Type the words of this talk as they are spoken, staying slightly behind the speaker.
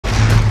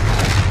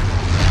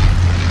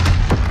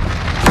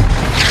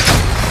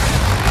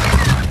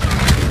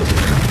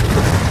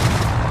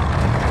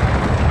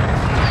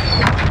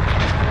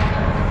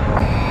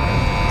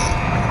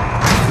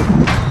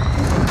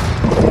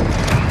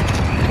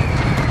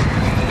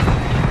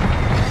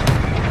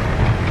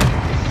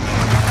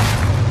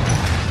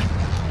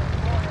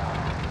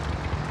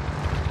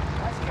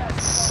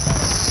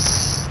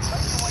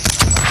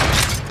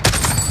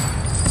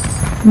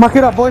Muck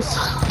it up, boys.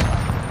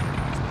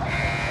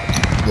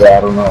 Yeah,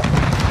 I don't know.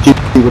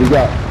 What do you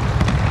got?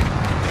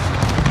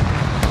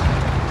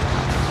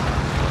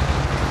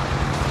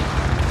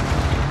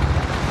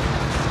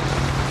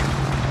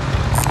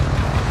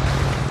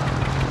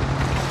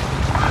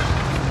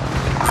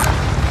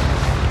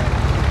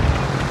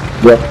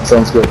 Yep,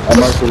 sounds good. I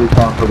marked the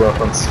recon for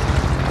reference.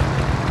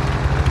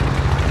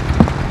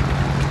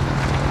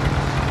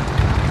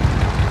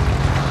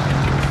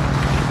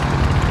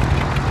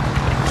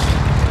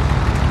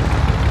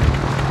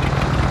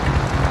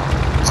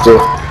 Let's do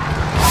it.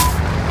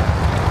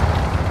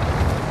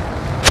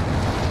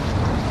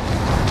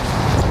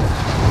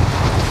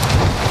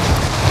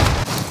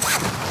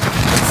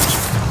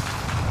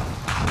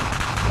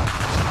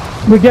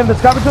 We getting the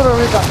scavenger or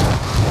recon?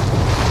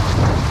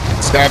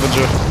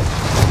 Scavenger.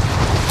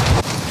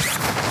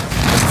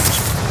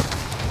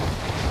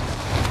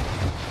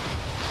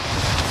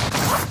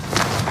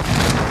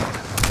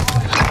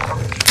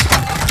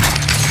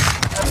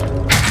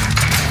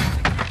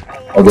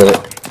 I'll get it.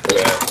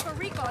 For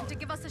recon to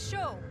give us a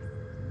show.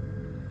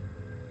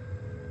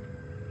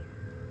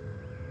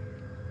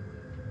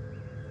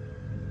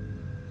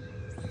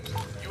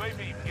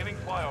 UAV beginning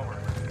flyover.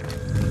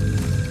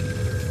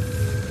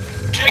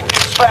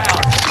 Objectives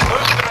found.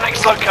 Move to the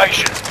next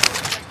location.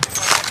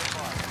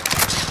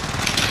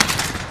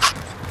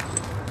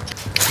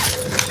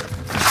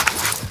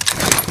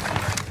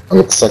 I'll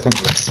get the second.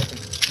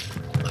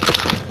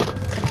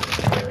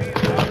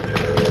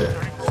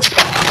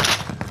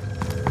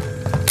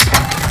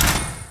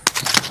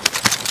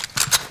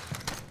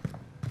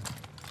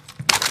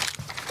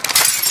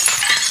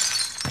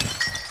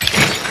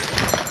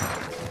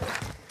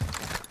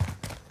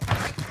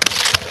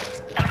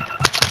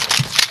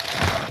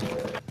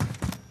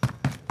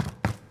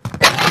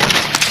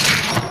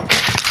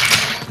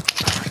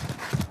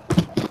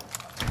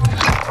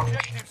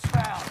 Objectives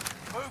found.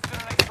 Move to the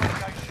next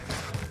location.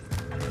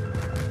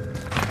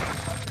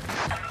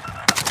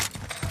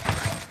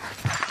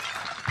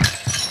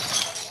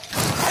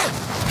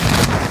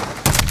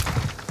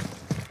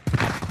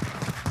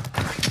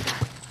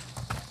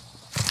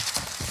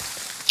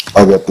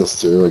 I'll get this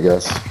too, I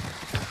guess.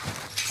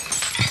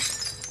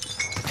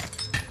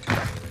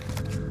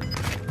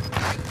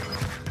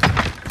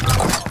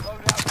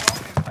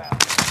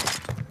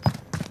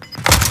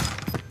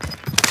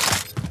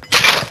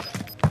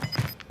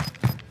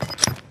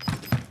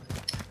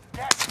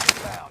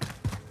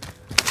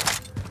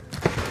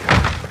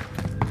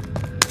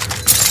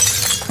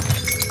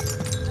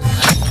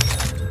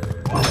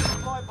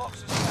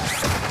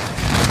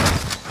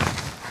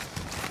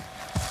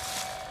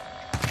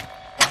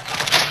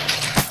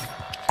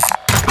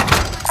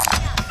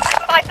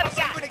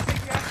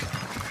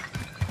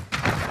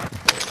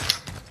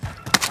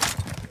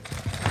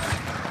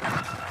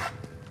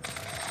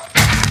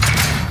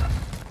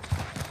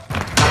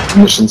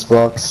 Missions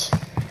box.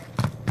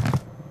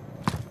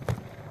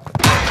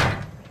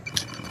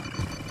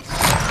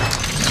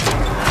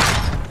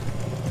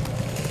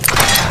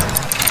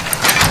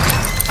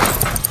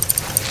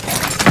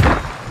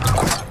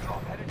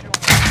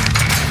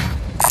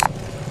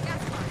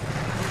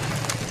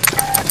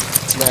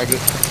 Snag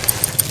it.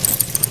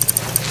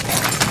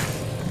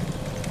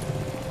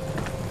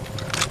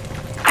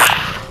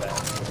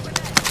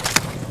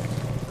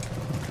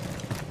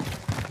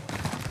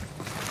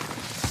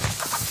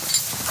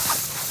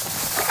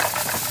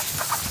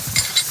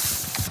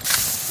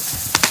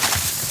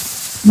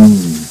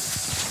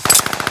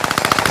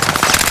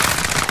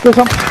 Get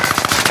some.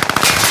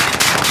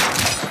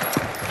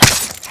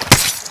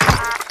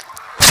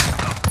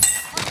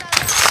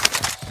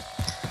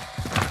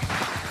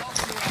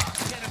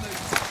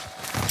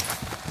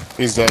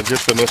 He's dead. You're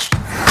finished.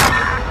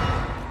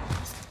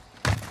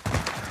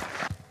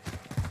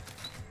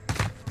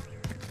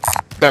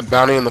 That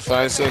bounty in the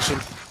fire station.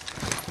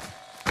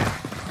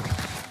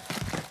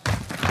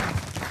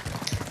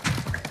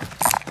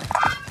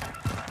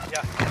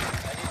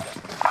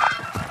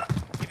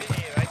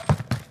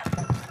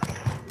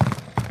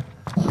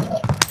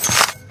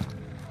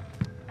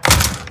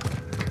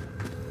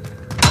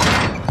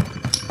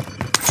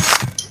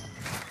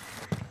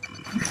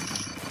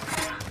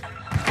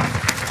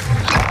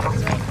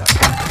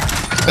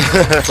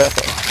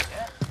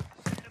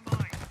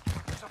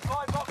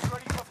 Supply box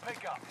ready for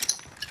pickup.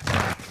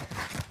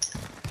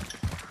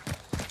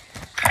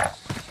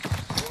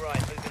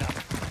 Alright, moving up.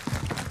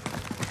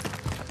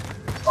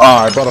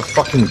 Ah, I bought a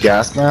fucking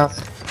gas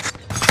mask.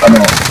 I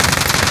know.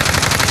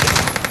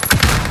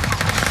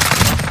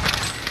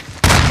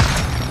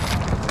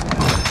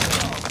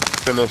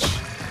 Finish.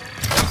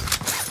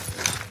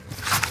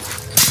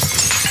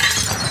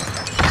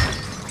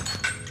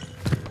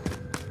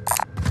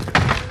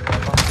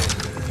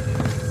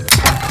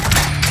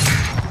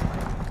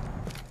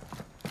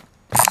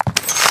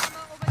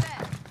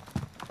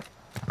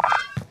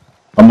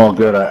 I'm all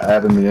good. I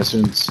add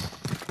munitions.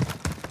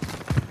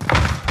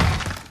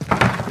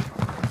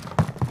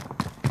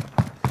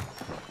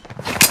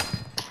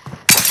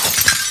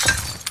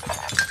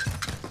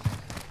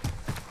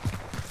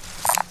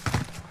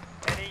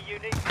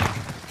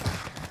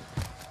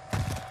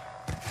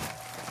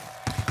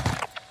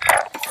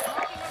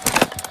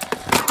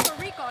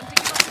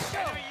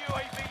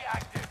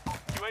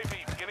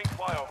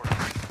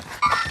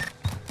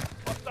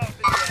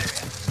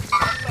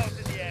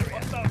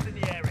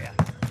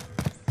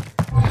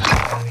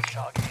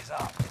 Target is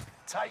up.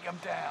 Take them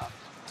down.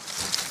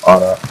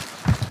 On up.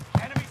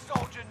 Enemy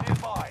soldier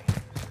nearby.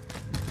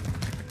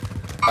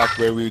 Back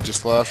where we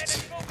just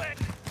left.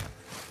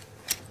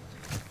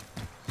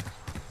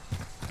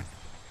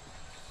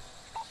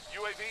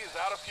 UAV is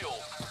out of fuel.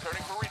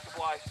 Returning for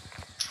resupply.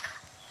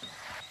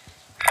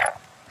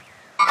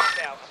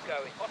 Now,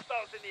 going.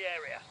 Hostiles in the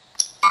area.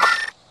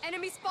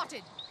 Enemy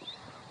spotted.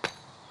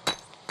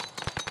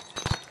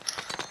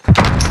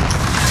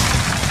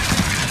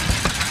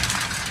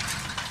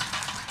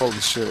 Holy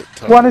shit.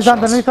 One is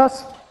underneath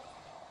us.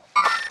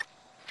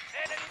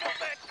 Enemy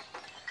movement.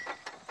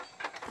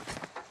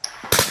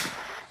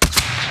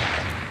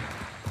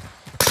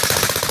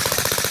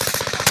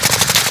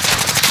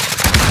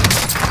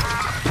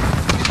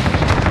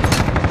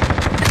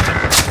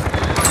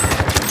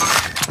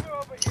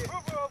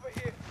 Move over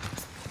here.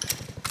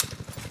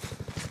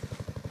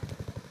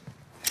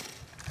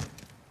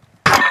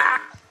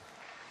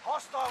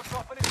 Hostile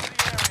dropping into the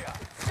area.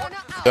 Stunner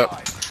out.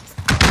 Yep.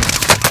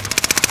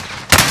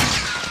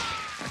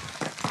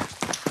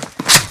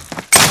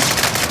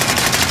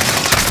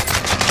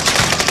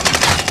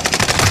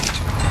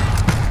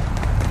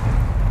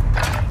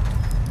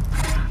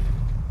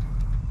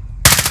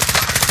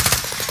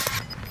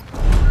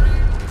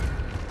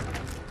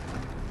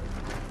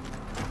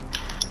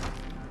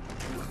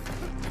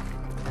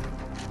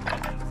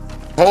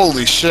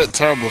 Holy shit,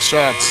 terrible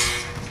shots.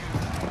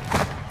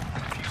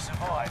 If you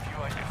survive, you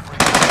earn your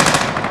free. Stay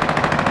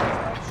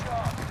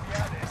sharp. Be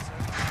out there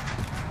soon.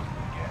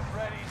 Get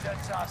ready to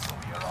tussle.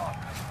 You're on.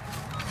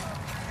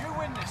 You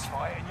win this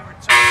fight and you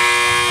return.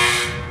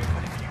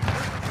 But if you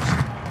lose,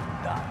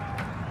 done.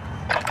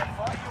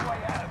 Fight your way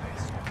out of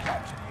this or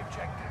capture the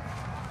objective.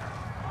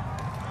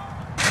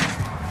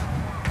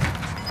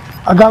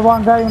 I got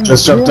one guy in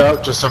Just here. jumped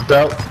out. Just jumped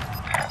out.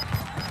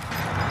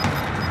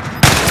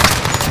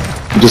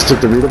 You just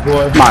took the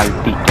redeploy.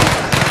 Maldito.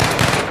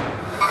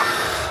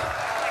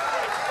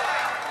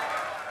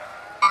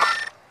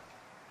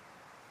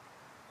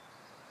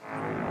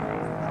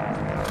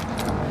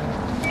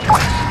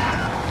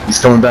 He's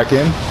coming back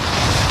in.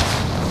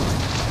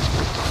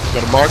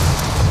 Got a mark?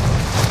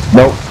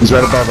 Nope. He's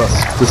right above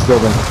us. This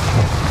building.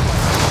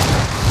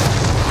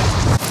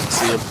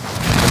 See him.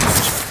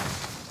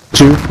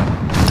 2.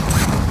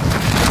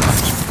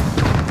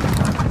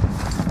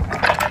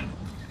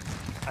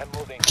 I'm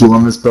moving. 2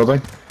 on this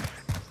building.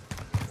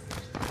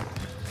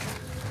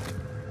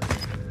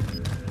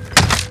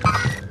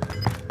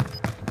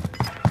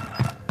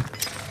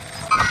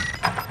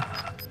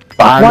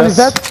 Behind One us. is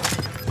dead.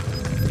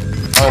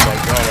 Oh my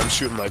god, I'm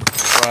shooting like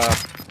crap.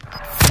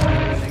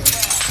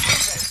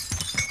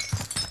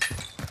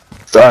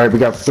 Alright, we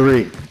got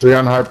 3. 3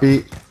 on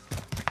heartbeat.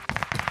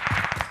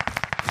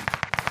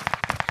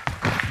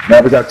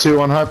 Now we got 2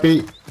 on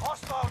heartbeat.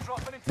 Hostile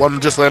dropping into One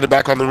just landed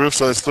back on the roof,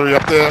 so there's 3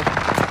 up there.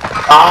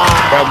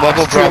 Ah! Ground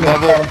level, ground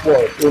level. Bottom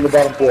floor. 2 in the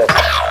bottom floor.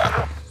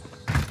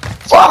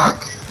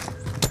 Fuck!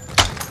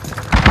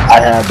 I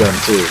had them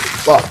too.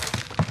 Fuck.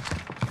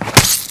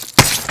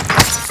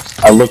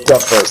 I looked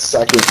up for a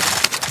second.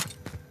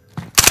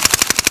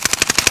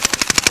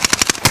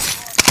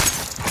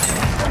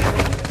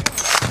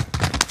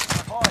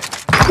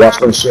 Watch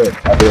my shit.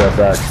 I'll be right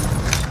back.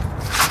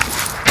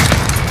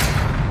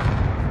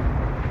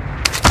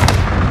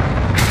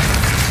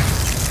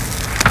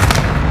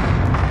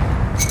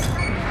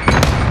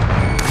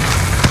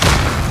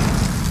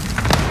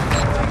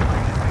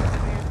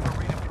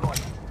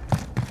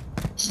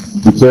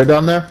 You clear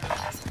down there?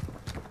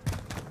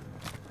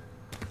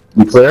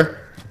 You clear?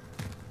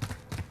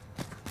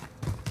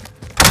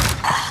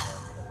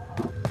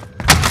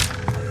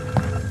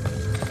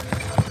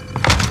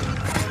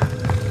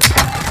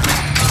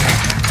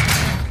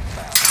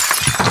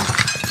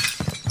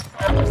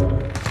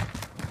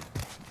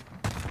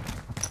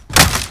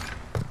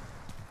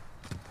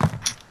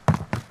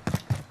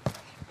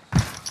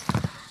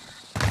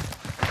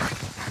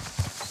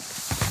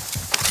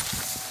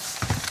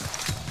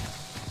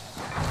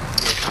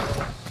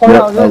 Oh, Yep,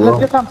 yeah, I let's will.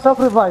 get some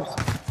self-revives.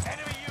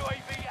 enemy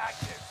UAV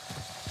active.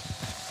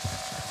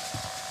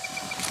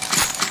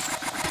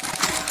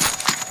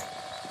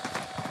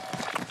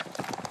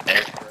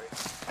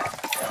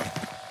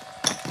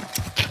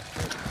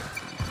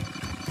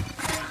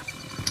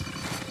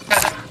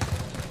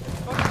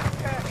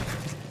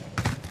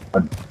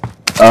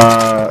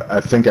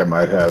 I think I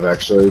might have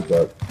actually,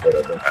 but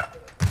whatever.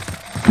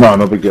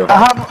 No big deal.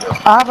 I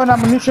have an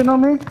ammunition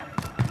on me.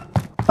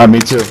 Me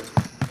too.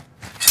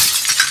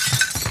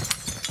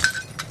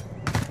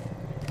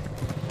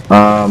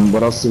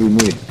 What else do we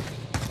need?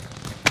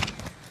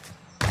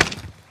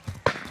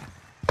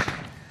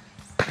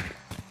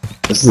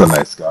 This is a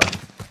nice gun.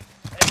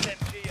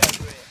 SMG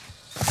over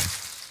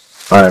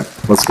here. Alright,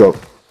 let's go.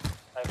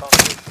 I found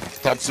it.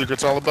 Top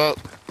secret's all about.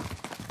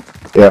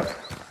 Yeah.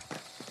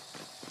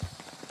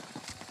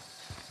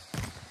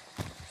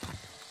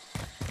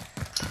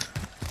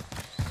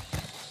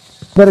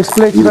 There is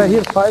plates right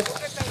here, 5.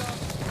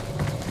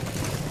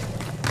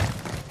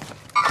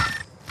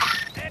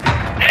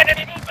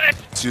 Enemy movement.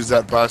 Let's use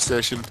that buy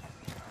station.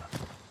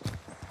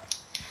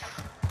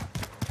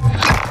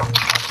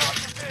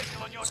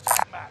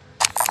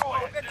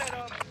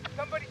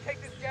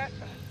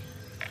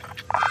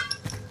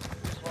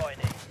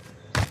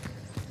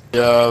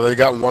 Yeah, they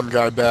got one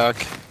guy back.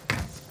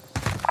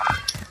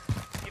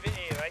 Give it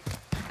here, eh?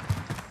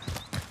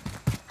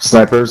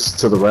 Snipers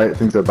to the right. I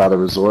think they're by the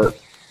resort.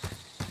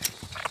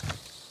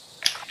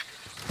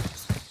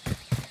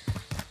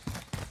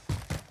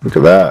 Look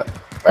at that.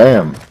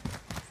 Bam.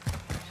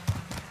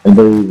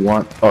 Anybody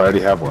want... Oh, I already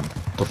have one.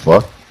 What the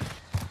fuck?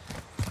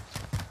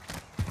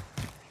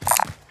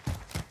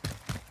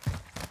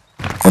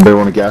 Anybody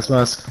want a gas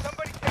mask?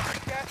 Somebody take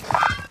the gas.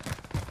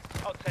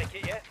 I'll take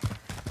it, yeah?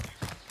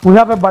 We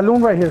have a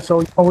balloon right here,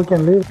 so we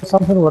can leave or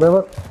something,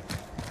 whatever.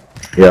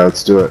 Yeah,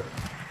 let's do it.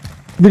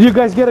 Did you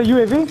guys get a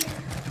UAV?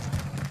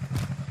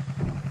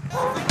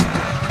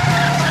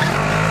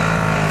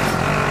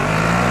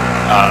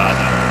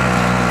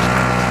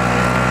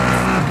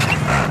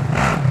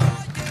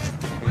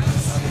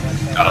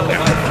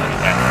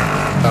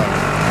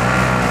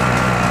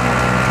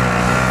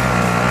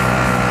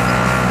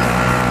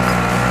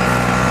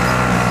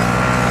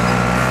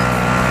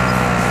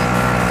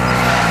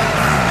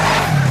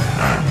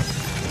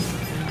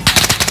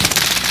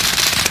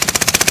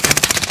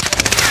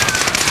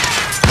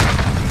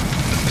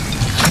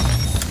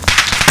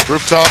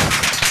 Rooftop.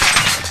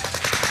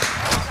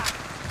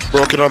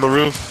 Broken on the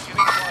roof.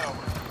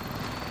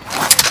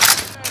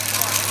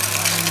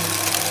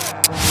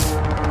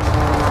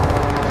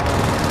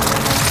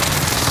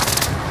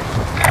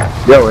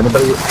 Yo,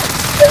 anybody...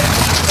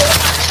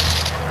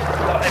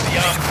 Got heavy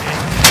arms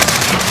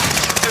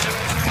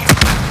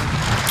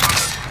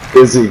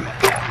here. Busy.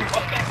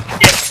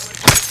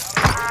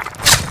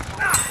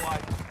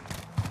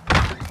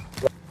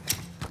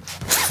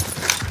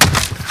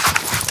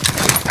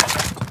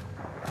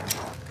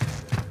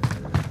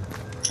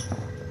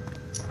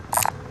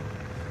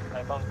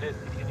 I found this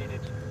if you need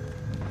it.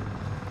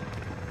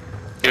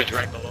 It's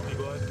right below me,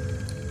 boys.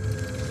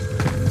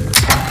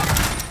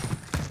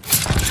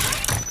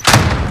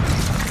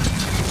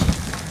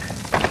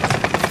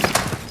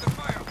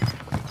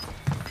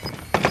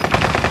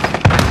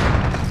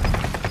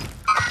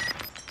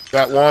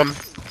 Got one.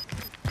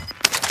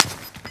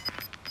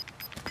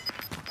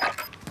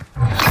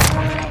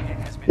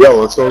 Yo,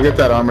 let's go get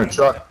that armored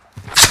truck.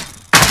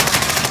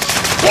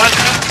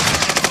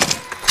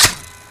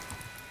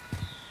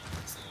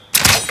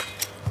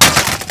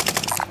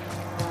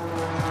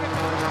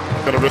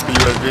 Gonna rip the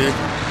UAV.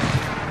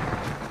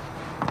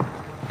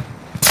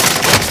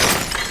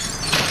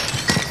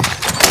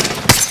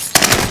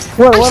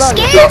 Wait, what are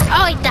you? Scared? Oh,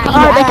 I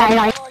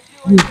died.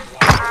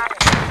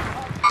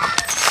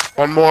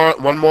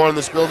 One more in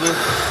this building.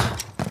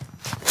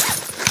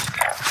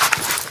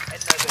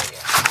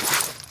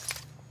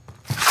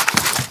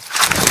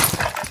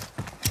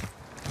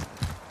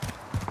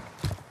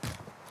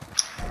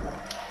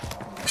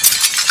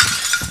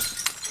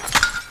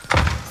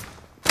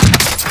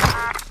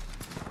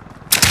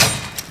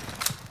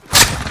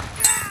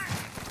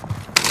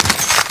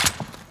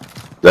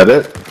 Is that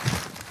it?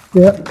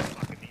 Yeah.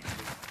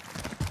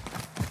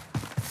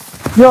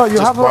 Yo, you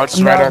Just have a... marched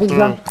right Nah, out this through.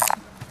 gun-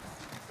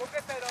 Go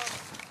get that arm.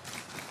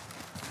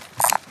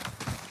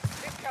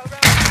 Intel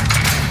round.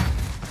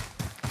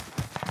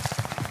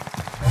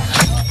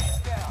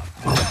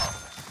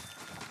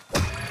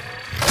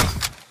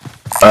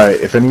 Alright,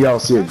 if any of y'all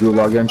see a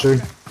gulag entry,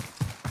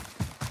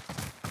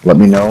 let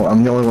me know.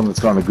 I'm the only one that's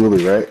gone to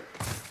Ghoulie, right?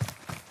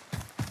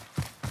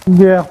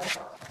 Yeah.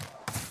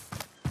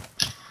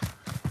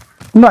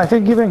 No, I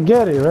think you didn't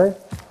get it, right?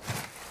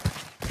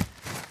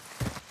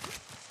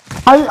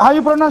 How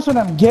you pronounce your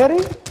name? Gary?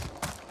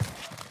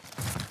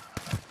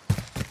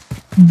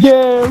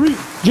 Jerry.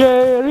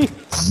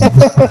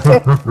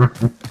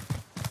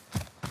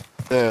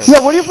 Yeah. Yeah,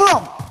 where are you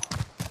from?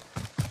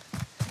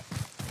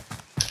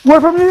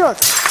 We're from New York.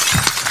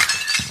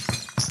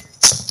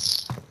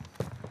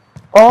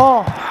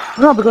 Oh,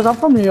 no, because I'm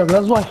from New York,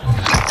 that's why. ID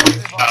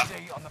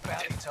on the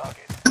bounty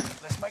target.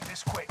 Let's make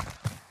this quick.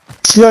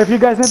 Yeah, if you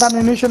guys need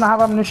ammunition, I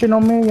have ammunition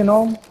on me, you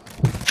know.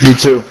 Me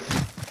too.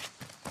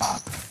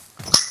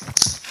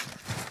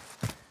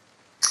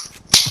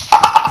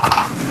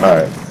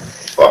 Alright.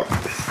 Fuck.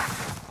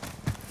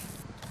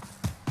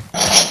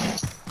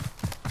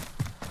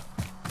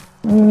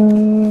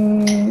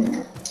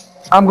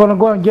 I'm gonna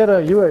go and get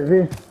a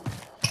UAV.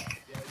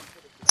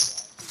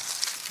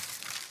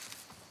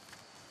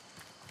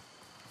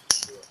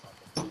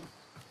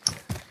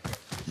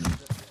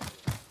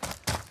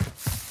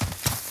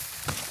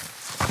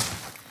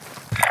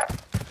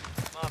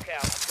 Mark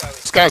out. I'm going.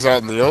 This guy's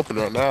out in the open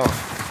right now.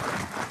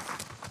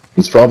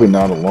 He's probably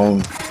not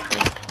alone.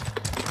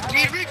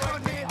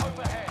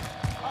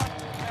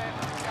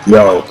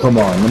 Yo, come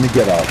on, let me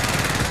get out.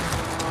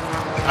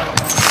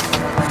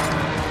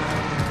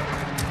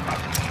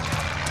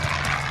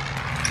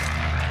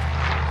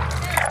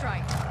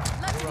 Airstrike.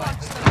 Let's watch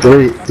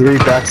them. Three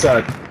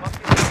backside.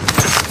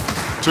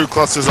 2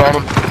 clusters on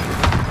him.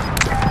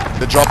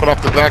 They're dropping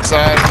off the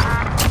backside.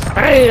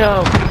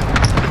 Damn!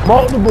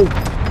 Multiple.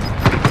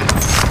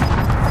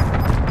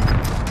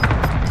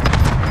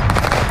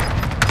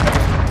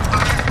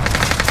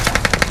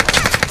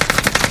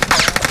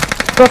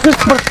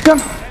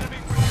 Protect.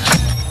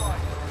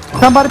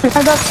 Somebody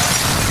behind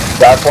us.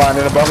 Guy flying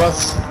in above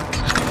us.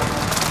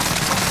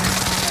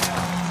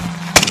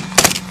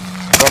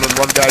 Running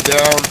one guy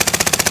down.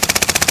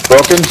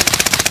 Broken.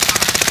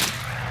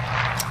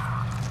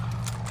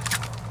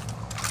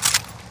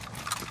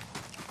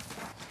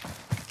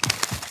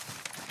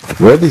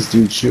 Where are these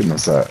dudes shooting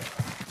us at?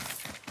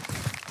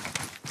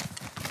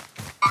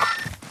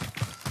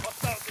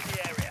 Hostiles in the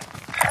area.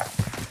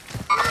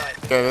 Right.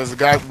 Yeah, there's a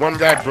guy, one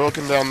guy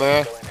broken down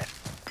there.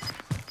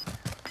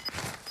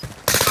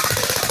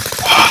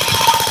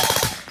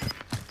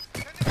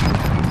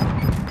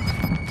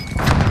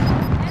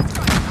 That's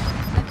right.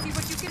 Let's see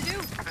what you can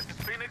do.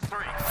 Phoenix 3.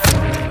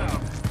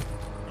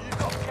 You've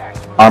got cash.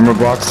 Armor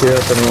box here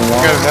if anyone We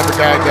got wants. another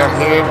guy down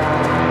here.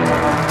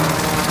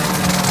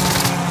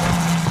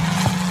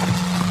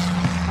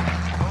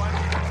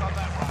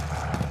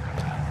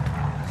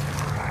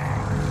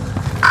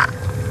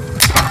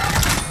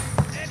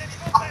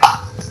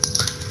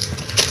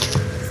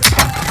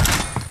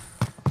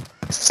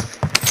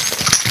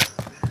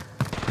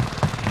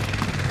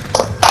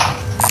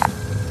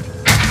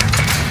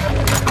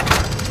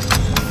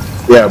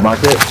 Yeah, mark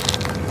it.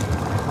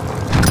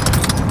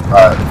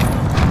 Alright.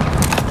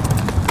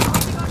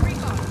 Keep on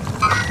recon.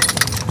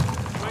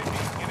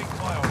 Getting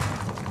fire.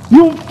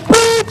 You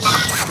bitch!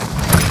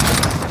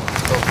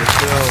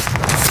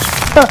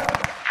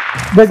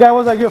 The guy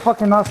was like, you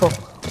fucking asshole.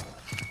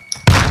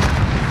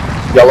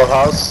 Yellow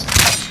house.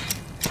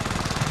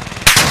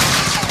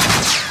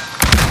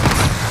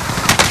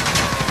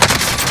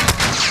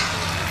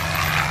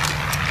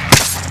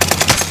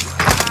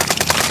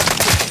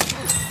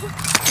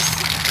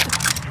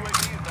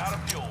 UAV is out of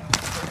fuel.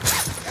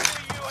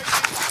 Enemy UAV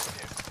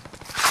active.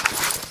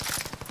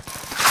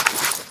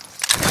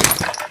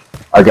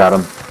 I got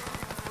him.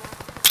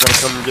 Gonna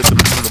come and get them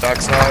from the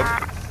backside.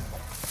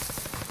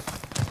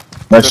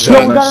 Nice Yo,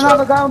 shot, we nice got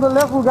another shot. guy on the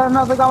left. We got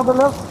another guy on the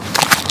left.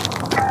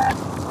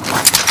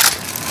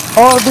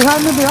 Oh,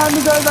 behind me,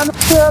 guys. I'm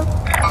still.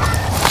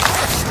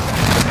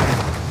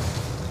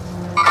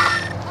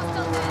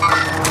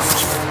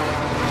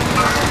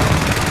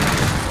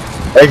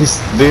 Hey, he's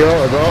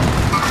Leo, bro.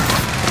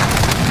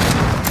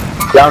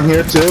 Down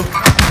here too.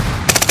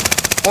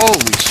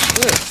 Holy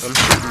shit! I'm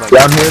shooting like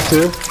Down here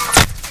too.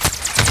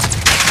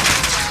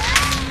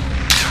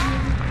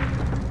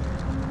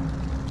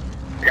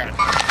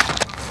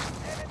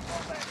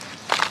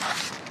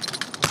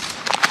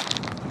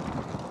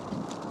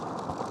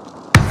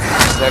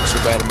 extra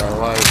bad in my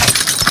life.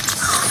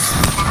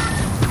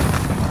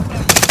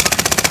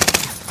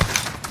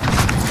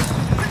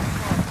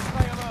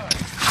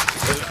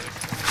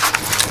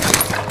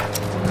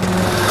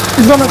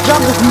 He's gonna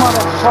jump this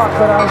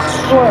motherfucker, I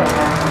swear.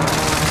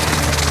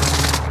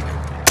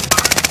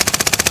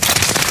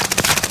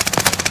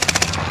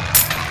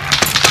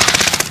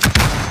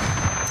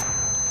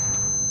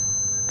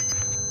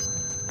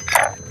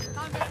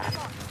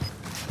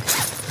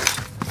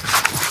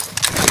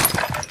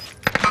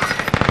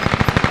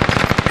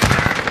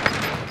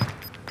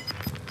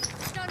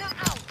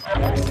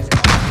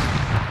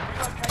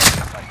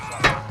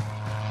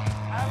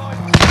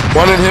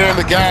 One in here in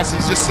the gas,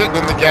 he's just sitting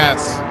in the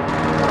gas.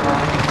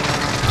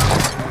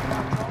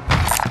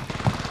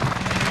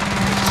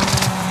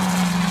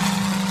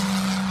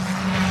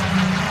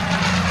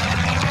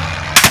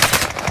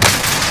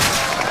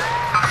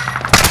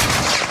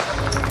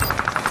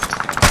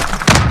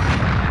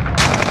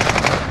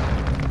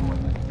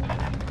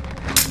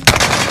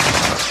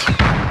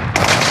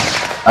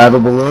 I have a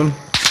balloon.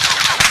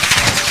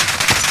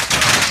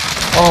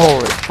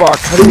 Holy fuck.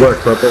 Good work,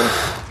 Purple.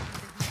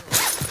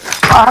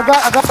 I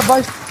got a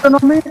bicycle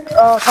on me.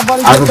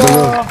 Somebody I have get a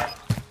balloon.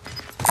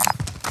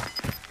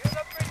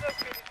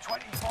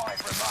 25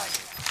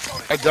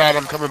 remain. I died,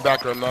 I'm coming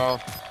back right now.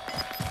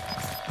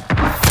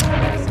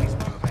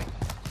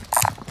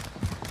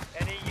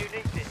 Any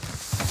uniqueness?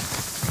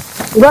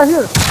 Right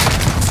here.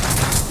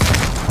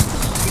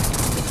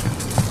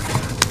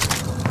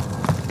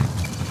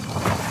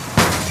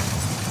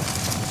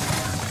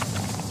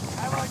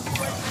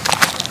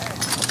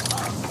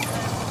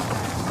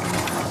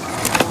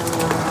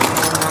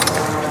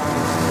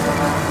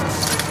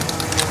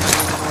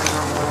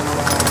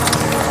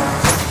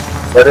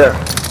 Right here.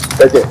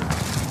 Take it.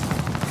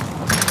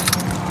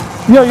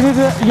 Yo, you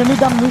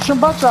need ammunition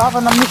box? I have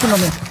an ammunition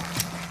on me.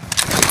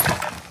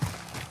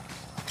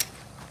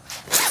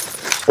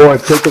 Or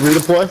take the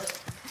redeploy.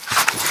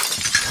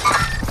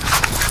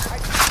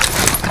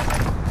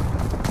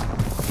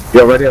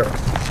 Yo, right here.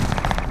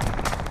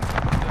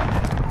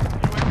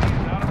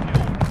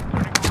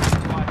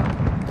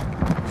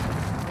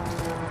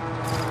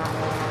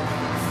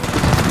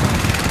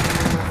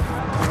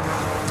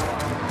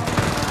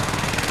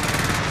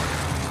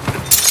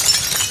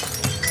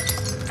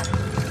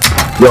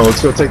 Yo,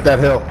 let's go take that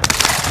hill.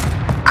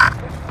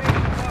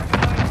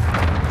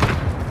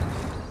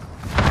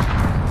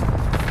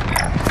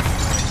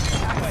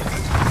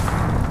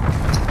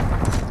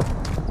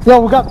 Yo,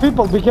 we got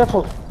people. Be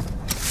careful.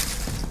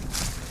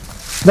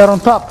 They're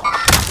on top.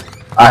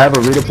 I have a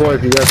redeploy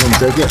if you guys want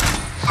to take it.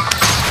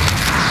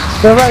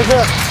 They're right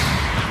here.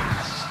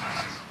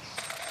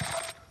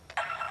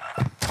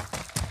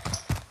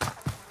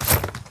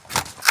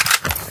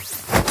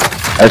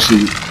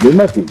 Actually, they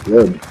might be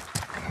good.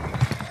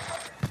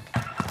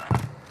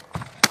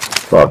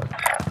 Fuck.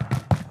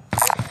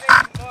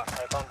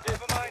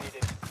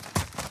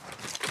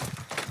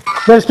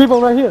 There's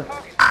people right here.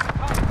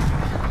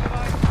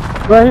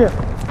 Right here.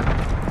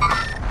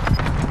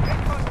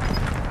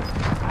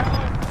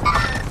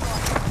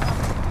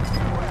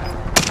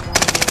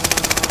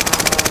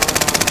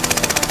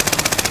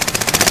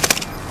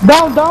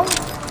 Down, down.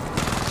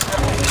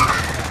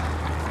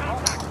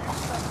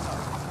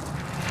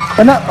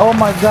 And that, oh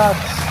my god.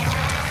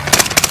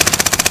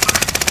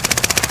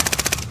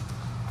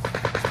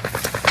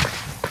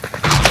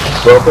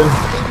 Open.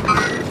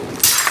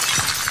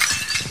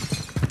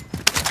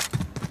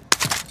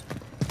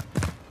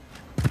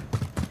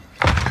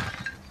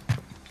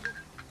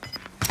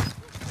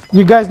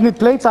 You guys need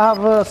plates? I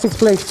have 6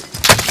 plates.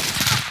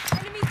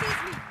 Enemy sees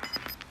me.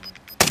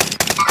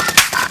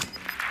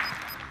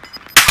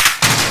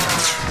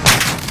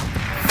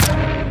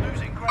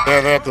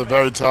 Yeah, they're at the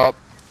very top.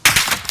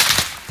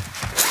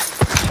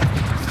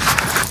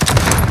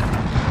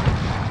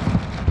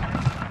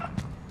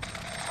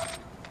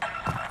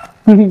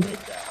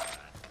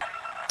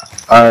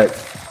 Alright.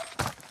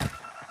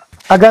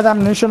 I got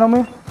ammunition on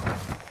me.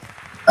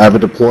 I have a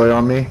deploy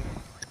on me.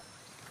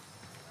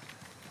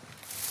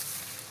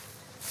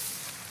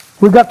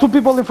 We got 2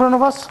 people in front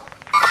of us.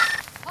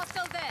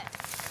 Hostile there.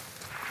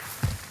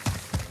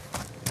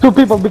 2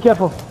 people, be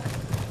careful.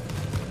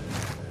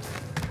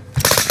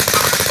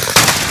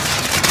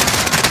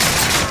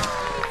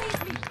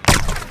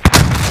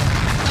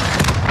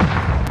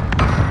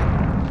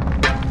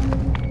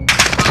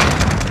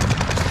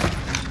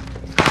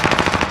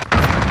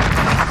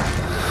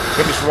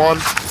 Finish one.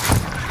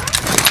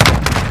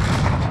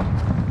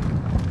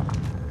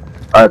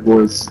 Alright,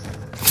 boys.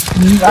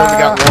 Only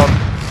got one.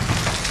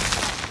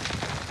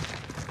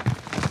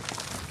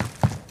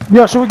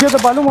 Yo, should we get the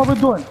balloon? What we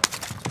doing?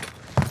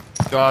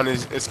 Gone.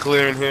 It's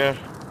clear in here.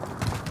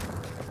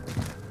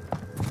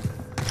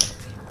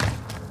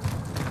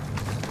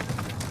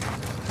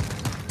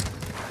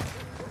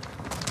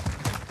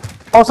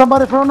 Oh,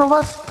 somebody in front of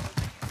us?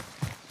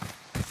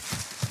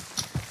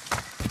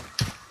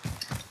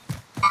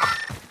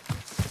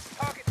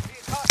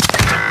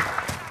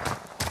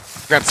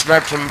 Got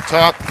sniped from the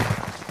top.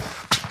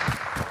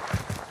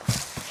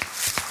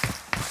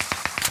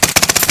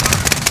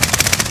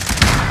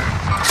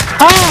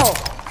 Ow!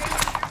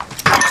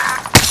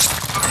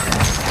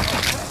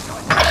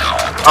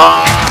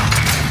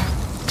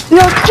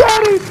 Yo,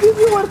 Jerry,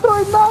 you were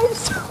throwing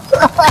knives.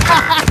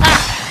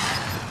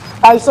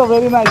 I saw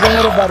very nice. Don't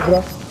worry about it,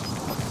 bro.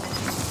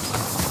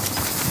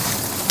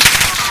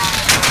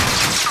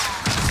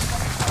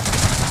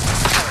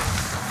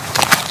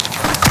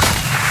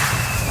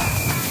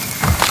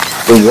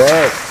 The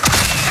what?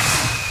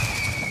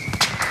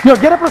 Yo,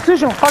 get a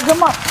position. Fuck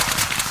them up.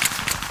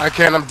 I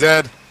can't. I'm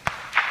dead.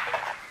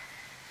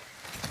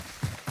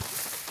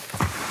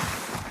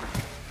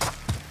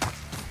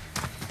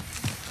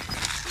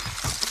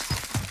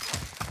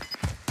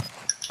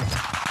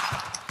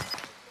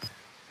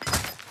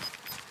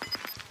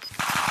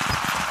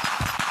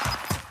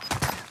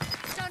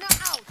 Stunner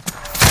out.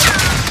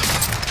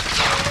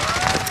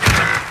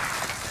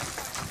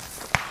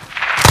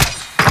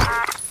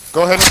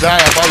 Go ahead and die.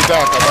 I'll buy you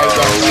back. I'll buy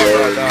you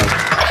back. Die.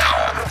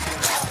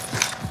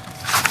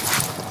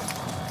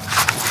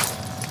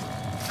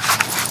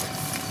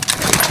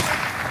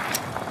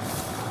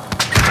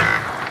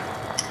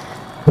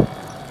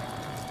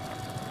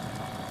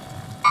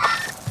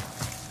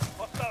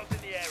 Hostiles in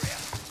the area.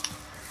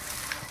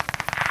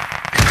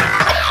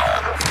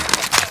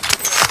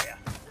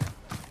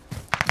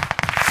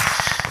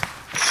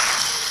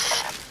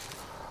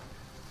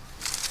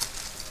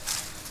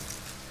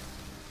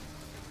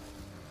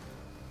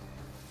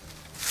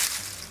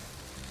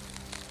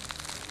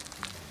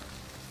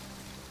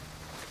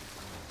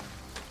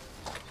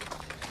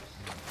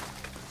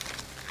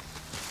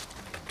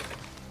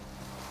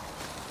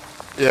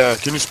 Yeah.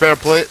 Can you spare a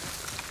plate?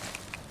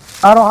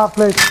 I don't have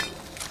plates.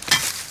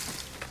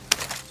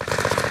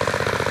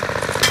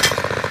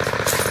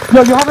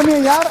 Yo, you have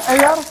any AR?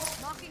 AR?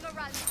 Marking a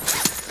rally.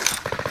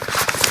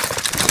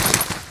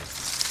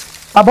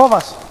 Above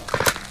us.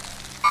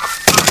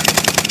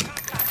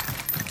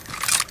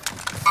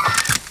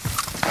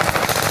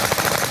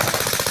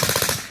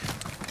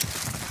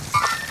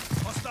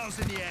 Hostiles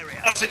in the area.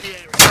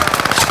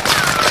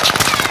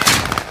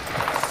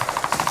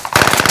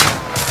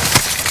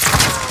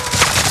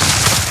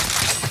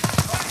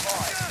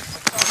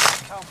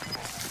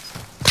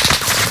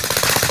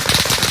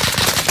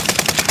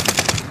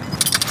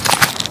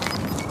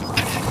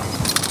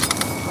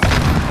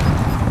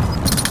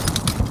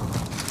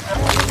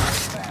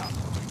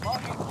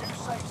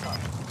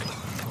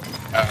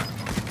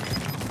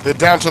 They're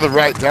down to the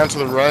right. Down to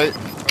the right.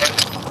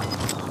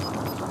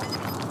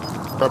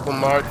 Purple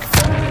mark.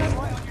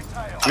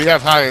 We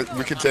have high.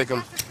 We can take them.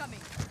 Gas is coming.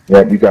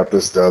 Yeah, you got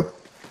this, Dub.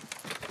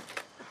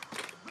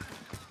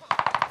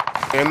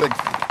 And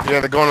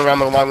they're going around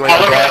the long way.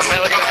 Gas.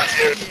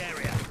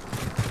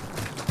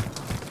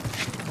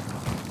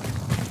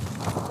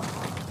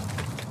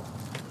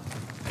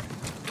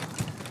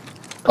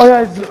 Oh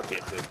yeah,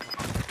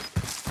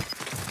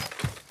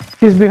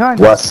 he's behind.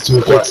 West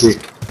 250.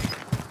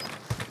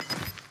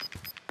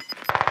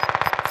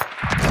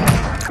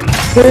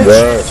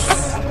 There.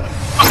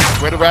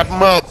 Way to wrap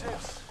him up.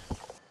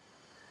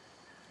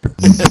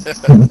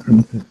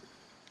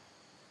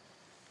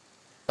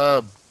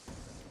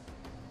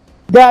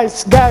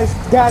 Guys,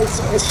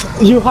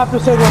 you have to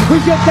say one.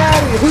 Who's your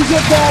daddy? Who's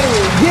your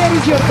daddy? Here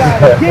is your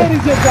daddy. Here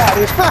is your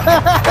daddy.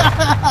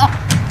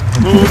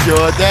 Who's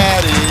your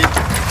daddy?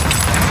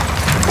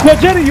 Yo,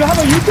 Jerry, you have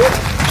a YouTube?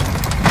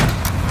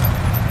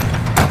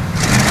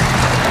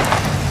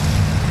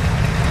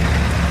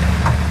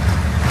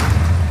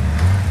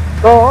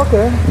 Oh,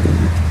 okay.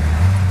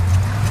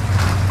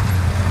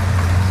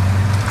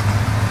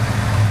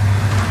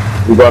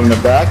 You got in the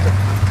back?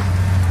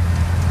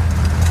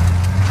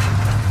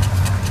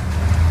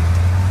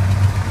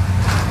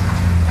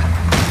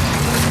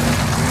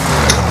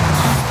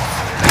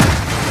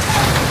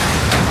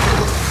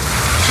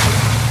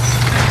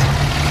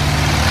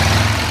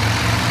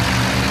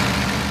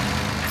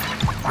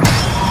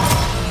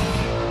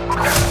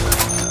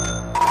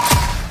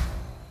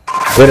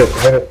 Hit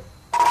it.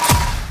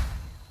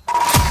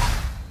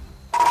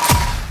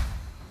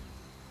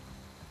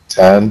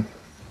 10.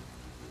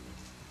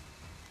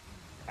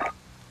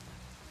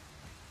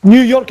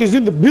 New York is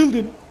in the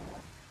building.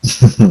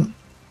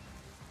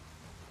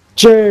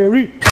 Jerry.